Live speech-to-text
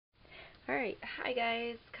Alright, hi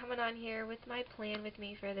guys, coming on here with my plan with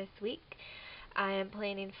me for this week. I am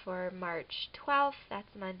planning for March 12th, that's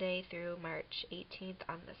Monday, through March 18th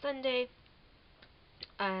on the Sunday.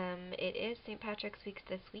 It is St. Patrick's Week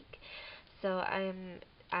this week, so I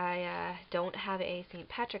don't have a St.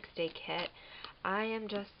 Patrick's Day kit. I am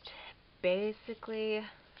just basically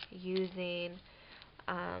using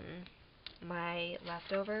my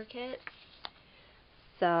leftover kits.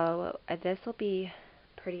 So this will be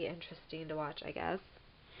pretty interesting to watch, I guess.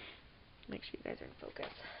 Make sure you guys are in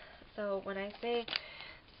focus. So when I say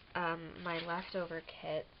my leftover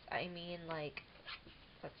kits, I mean like,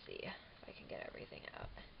 let's see if I can get everything out.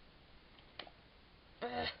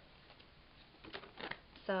 Ugh.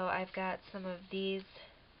 So I've got some of these.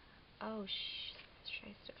 Oh,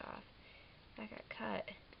 I took off. I got cut.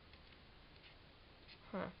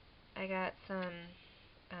 Huh. I got some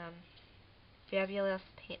um, fabulous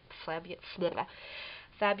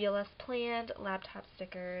Fabulous Planned laptop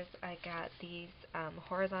stickers. I got these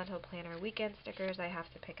horizontal planner weekend stickers I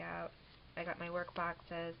have to pick out. I got my work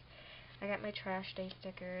boxes. I got my trash day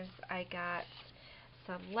stickers. I got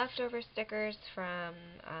some leftover stickers from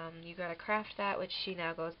You Gotta Craft That, which she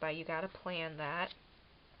now goes by You Gotta Plan That.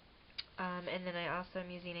 And then I also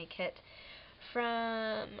am using a kit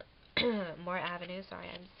from More Avenue. Sorry,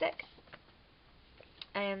 I'm sick.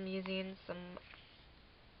 I am using some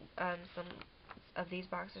of these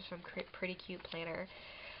boxes from Pretty Cute Planner.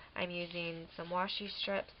 I'm using some washi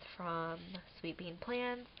strips from Sweet Bean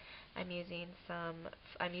Plans. I'm using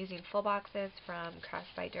full boxes from Crafts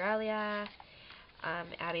by Dorelia,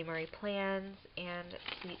 Abby Murray Plans, and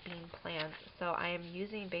Sweet Bean Plans. So I am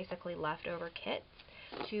using basically leftover kits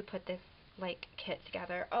to put this like kit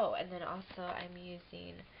together. Oh, and then also I'm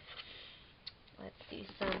using, let's see,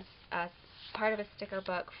 some part of a sticker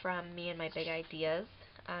book from Me and My Big Ideas.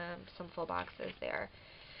 Some full boxes there.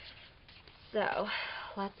 So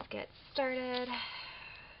let's get started.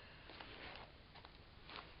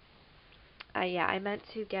 Yeah, I meant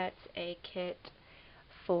to get a kit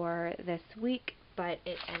for this week, but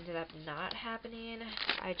it ended up not happening.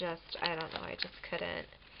 I don't know, I just couldn't.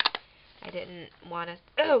 I didn't want to,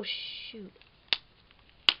 oh shoot.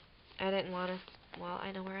 I didn't want to, well,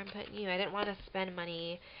 I know where I'm putting you. I didn't want to spend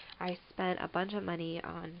money. I spent a bunch of money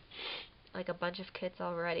on like a bunch of kits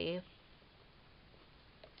already.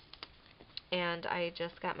 And I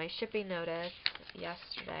just got my shipping notice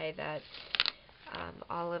yesterday that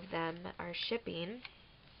all of them are shipping.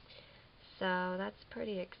 So that's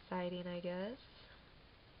pretty exciting, I guess.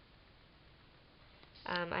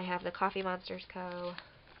 I have the Coffee Monsters Co.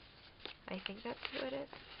 I think that's who it is.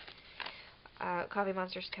 Coffee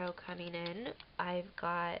Monsters Co. coming in. I've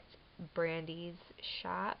got Brandy's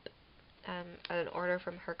shop, an order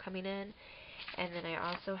from her coming in. And then I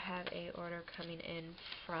also have a order coming in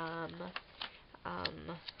from,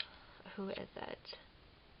 who is it?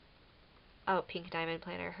 Oh, Pink Diamond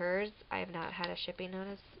Planner. Hers, I have not had a shipping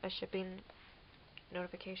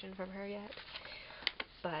notification from her yet.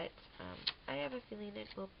 But I have a feeling it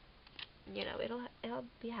will, it'll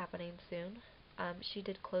be happening soon. She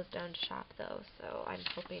did close down shop though, so I'm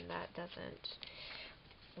hoping that doesn't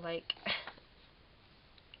like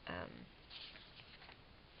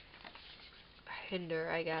hinder,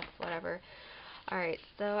 I guess, whatever. Alright,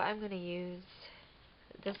 so I'm gonna use,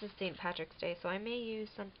 this is St. Patrick's Day, so I may use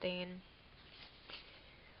something,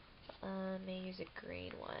 may use a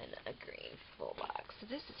green one, a green full box. So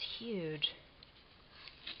this is huge.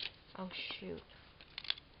 Oh shoot.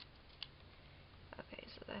 Okay,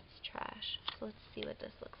 so that's trash. So let's see what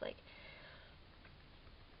this looks like.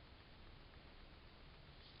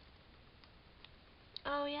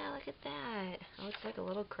 Oh yeah, look at that. Oh, it's like a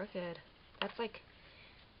little crooked. That's like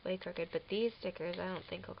way crooked, but these stickers I don't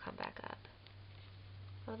think will come back up.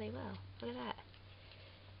 Oh, they will. Look at that.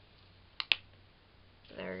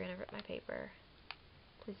 They're gonna rip my paper.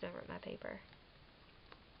 Please don't rip my paper.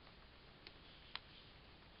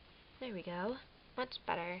 There we go. Much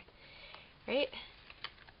better. Right?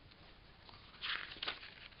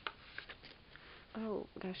 Oh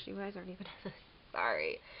gosh, you guys aren't even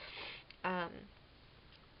sorry.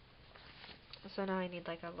 So now I need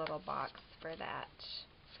like a little box for that.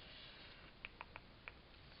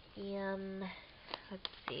 Let's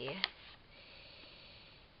see.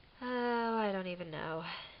 Oh, I don't even know.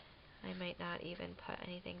 I might not even put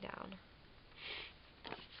anything down.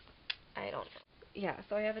 I don't know. Yeah,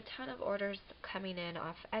 so I have a ton of orders coming in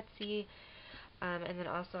off Etsy. And then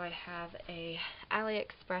also I have a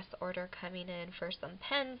AliExpress order coming in for some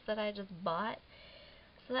pens that I just bought.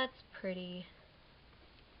 So that's pretty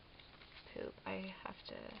poop. I have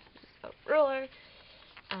to use a ruler.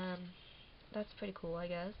 That's pretty cool, I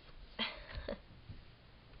guess.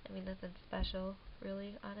 I mean, nothing special,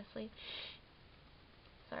 really, honestly.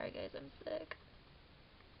 Sorry guys, I'm sick.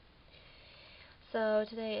 So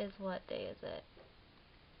today is, what day is it?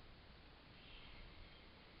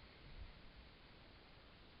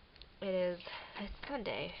 It's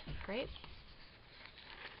Sunday, right?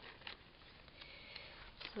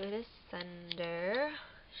 So it is Sunday.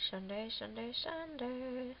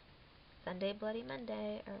 Sunday Bloody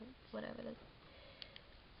Monday, or whatever that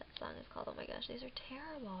song is called. Oh my gosh, these are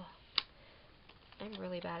terrible. I'm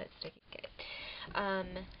really bad at sticking. Okay.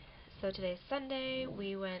 So today's Sunday.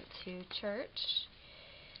 We went to church.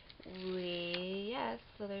 Yes,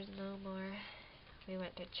 so there's no more. We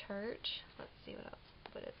went to church. Let's see what else.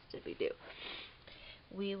 What else did we do?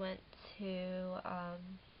 We went to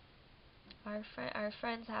our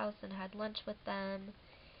friend's house and had lunch with them.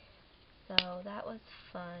 So that was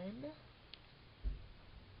fun.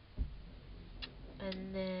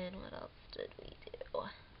 And then what else did we do?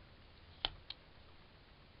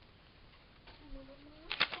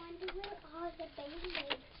 Where the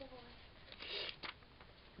Band-Aids are?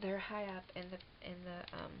 They're high up in the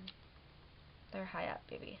they're high up,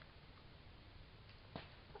 baby.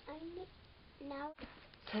 Now.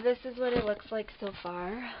 So this is what it looks like so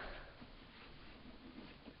far.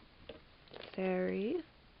 This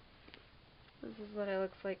is what it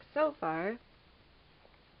looks like so far. I'm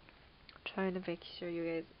trying to make sure you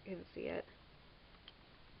guys can see it.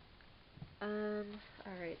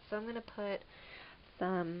 Alright, so I'm gonna put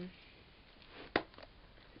some,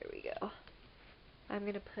 here we go. I'm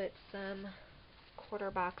gonna put some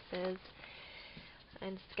quarter boxes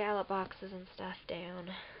and scallop boxes and stuff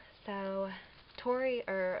down. So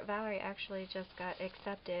Valerie actually just got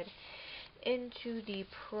accepted into the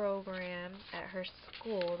program at her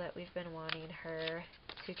school that we've been wanting her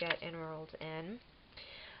to get enrolled in.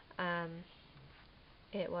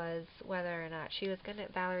 It was whether or not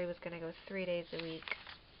Valerie was gonna go 3 days a week,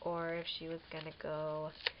 or if she was gonna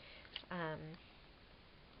go,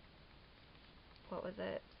 what was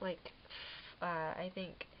it, like, I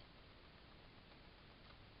think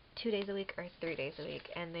 2 days a week or 3 days a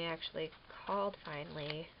week. And they actually called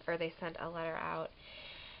finally, or they sent a letter out,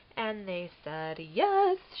 and they said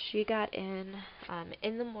yes, she got in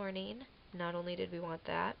the morning. Not only did we want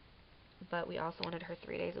that, but we also wanted her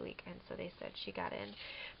 3 days a week, and so they said she got in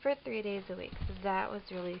for 3 days a week. So that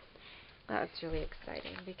was really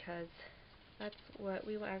exciting, because that's what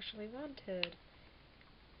we actually wanted.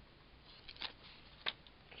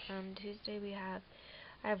 Tuesday I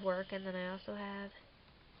have work, and then I also have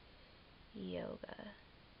yoga.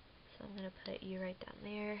 So I'm gonna put you right down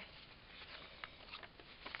there.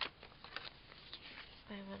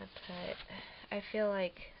 I feel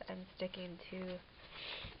like I'm sticking to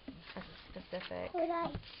a specific.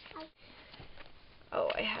 Oh,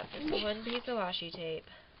 I have this one piece of washi tape.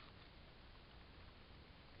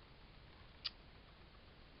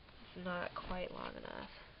 It's not quite long enough.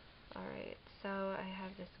 Alright, so I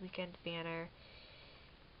have this weekend banner.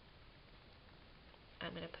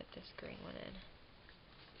 I'm gonna put this green one in.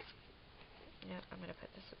 Yep, I'm gonna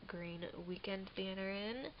put this green weekend banner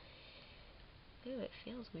in. Ooh, it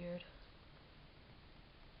feels weird.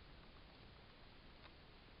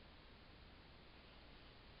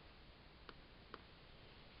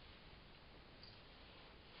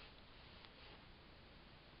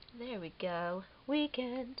 There we go.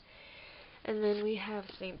 Weekend. And then we have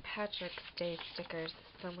St. Patrick's Day stickers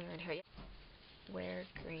somewhere in here. Wear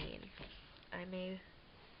green. I may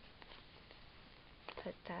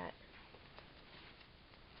put that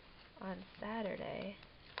on Saturday.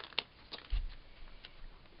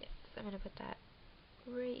 Yes, I'm gonna put that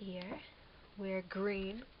right here. Wear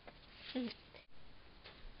green.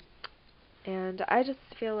 And I just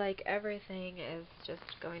feel like everything is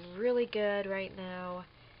just going really good right now.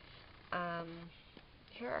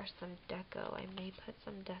 Here are some deco. I may put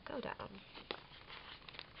some deco down,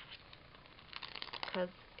 because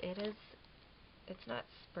it's not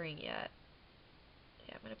spring yet.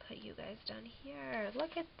 Yeah, I'm gonna put you guys down here.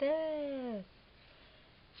 Look at this.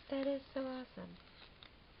 That is so awesome.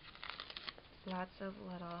 Lots of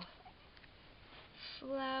little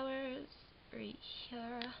flowers right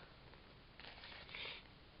here.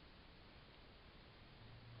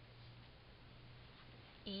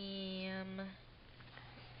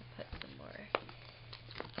 Put some more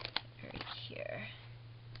right here.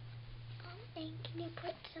 And can you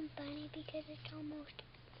put some bunny, because it's almost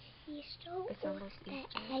Easter? It's almost Easter.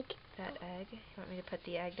 That egg. That egg? You want me to put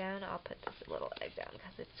the egg down? I'll put this little egg down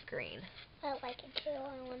because it's green. I like it too.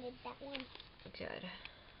 I wanted that one. Good.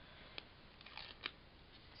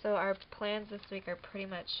 So our plans this week are pretty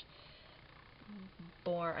much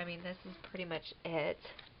boring. I mean, this is pretty much it.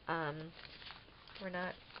 Um,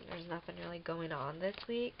 there's nothing really going on this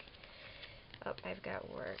week. Oh, I've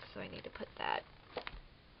got work, so I need to put that.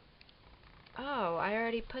 Oh, I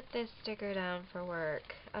already put this sticker down for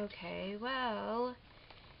work. Okay, well.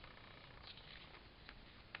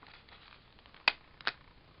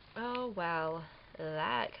 Oh, well.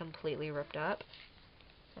 That completely ripped up.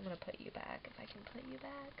 So I'm going to put you back, if I can put you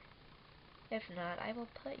back. If not, I will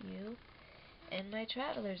put you in my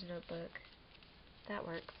traveler's notebook. That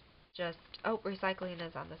works. Recycling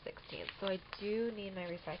is on the 16th, so I do need my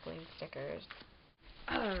recycling stickers.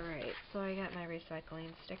 Alright, so I got my recycling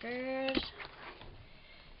stickers.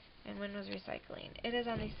 And when was recycling? It is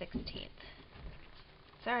on the 16th.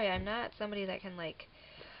 Sorry, I'm not somebody that can, like,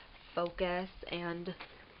 focus and,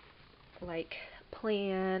 like,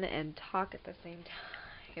 plan and talk at the same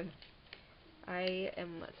time. I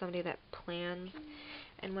am somebody that plans,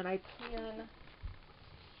 and when I plan,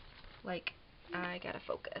 like, I gotta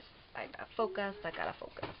focus. I gotta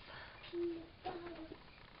focus.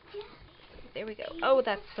 There we go. Oh,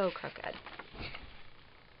 that's so crooked.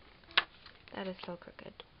 That is so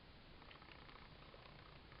crooked.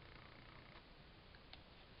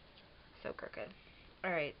 So crooked.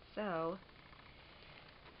 Alright, so...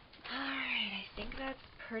 Alright, I think that's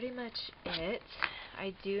pretty much it.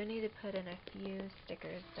 I do need to put in a few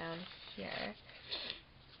stickers down here.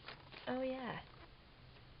 Oh, yeah.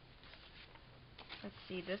 Let's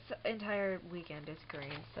see, this entire weekend is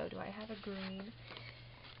green, so do I have a green?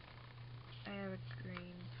 I have a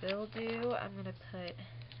green bildew. I'm gonna put...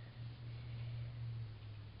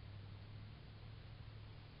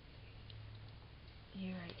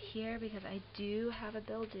 you right here, because I do have a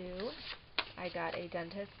bildew. I got a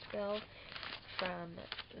dentist bill from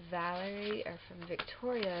Valerie, or from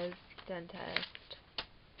Victoria's dentist.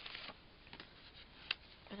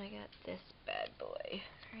 And I got this bad boy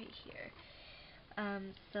right here.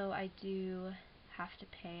 So I do have to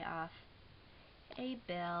pay off a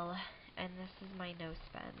bill, and this is my no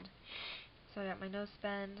spend. So I got my no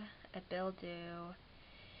spend, a bill due.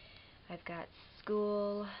 I've got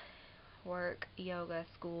school, work, yoga,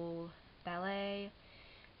 school, ballet,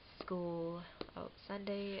 school. Oh,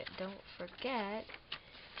 Sunday, don't forget.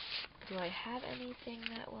 Do I have anything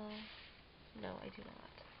that will... No, I do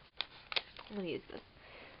not. I'm going to use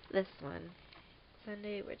this one.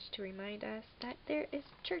 Sunday, which to remind us that there is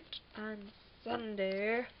church on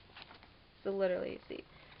Sunday. So literally, see,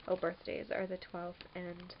 birthdays are the 12th,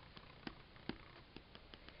 and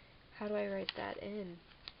how do I write that in?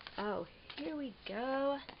 Oh, here we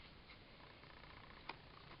go.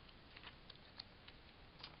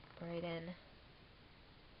 Write in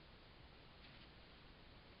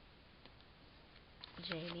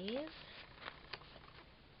Jamie's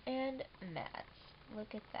and Matt's.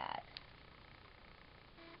 Look at that.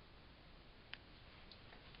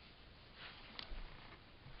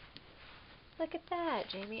 Look at that.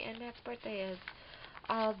 Jamie and Matt's birthday is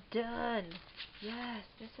all done. Yes,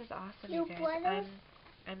 this is awesome, you guys.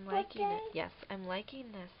 I'm liking it. Yes, I'm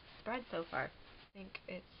liking this spread so far. I think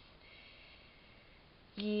it's...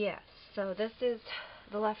 Yes, so this is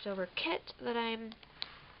the leftover kit that I'm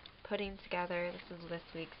putting together. This is this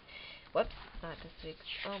week's... Whoops, not this week's.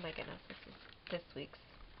 Oh my goodness, this is this week's.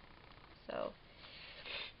 So,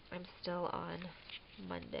 I'm still on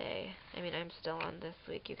Monday. I'm still on this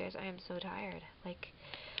week, you guys. I am so tired. Like,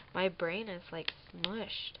 my brain is, like,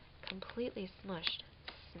 smushed. Completely smushed.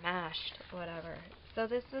 Smashed. Whatever. So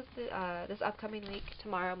this is the, this upcoming week.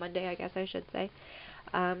 Tomorrow, Monday, I guess I should say.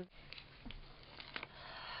 Why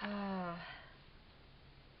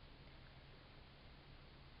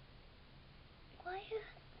are you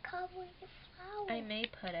covering the flower? I may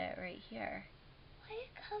put it right here. Why are you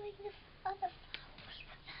covering the other flowers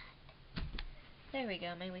with that? There we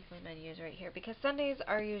go. My weekly menu is right here. Because Sundays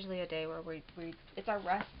are usually a day where we it's our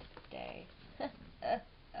rest day.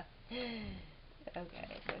 Okay,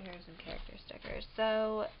 so here's some character stickers.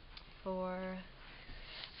 So, for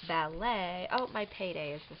ballet, oh, my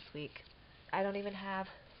payday is this week. I don't even have,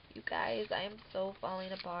 you guys, I am so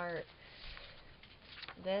falling apart.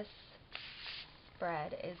 This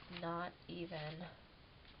spread is not even,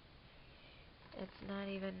 it's not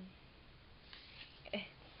even,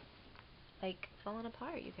 like, falling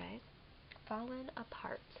apart, you guys. Falling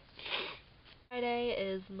apart. Friday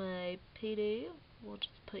is my payday. We'll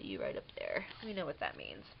just put you right up there. We know what that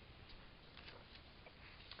means.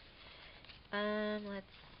 Let's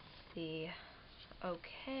see.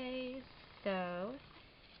 Okay, so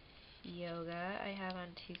yoga I have on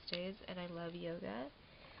Tuesdays, and I love yoga.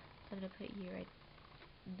 So I'm gonna put you right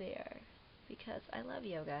there because I love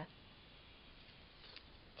yoga.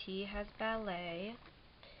 T has ballet.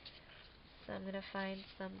 so I'm gonna find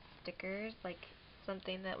some stickers, like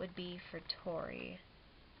something that would be for Tori.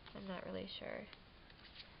 I'm not really sure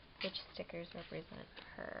which stickers represent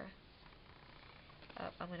her. Oh,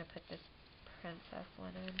 I'm gonna put this princess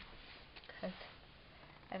one in, because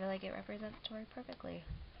I feel like it represents Tori perfectly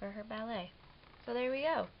for her ballet. So there we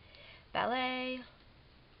go. Ballet,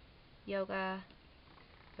 yoga,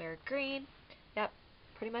 wear green. Yep,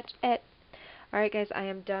 pretty much it. Alright guys, I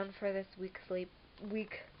am done for this week's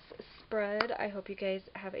spread. I hope you guys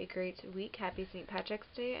have a great week. Happy St. Patrick's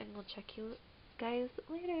Day, and we'll check you guys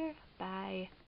later. Bye.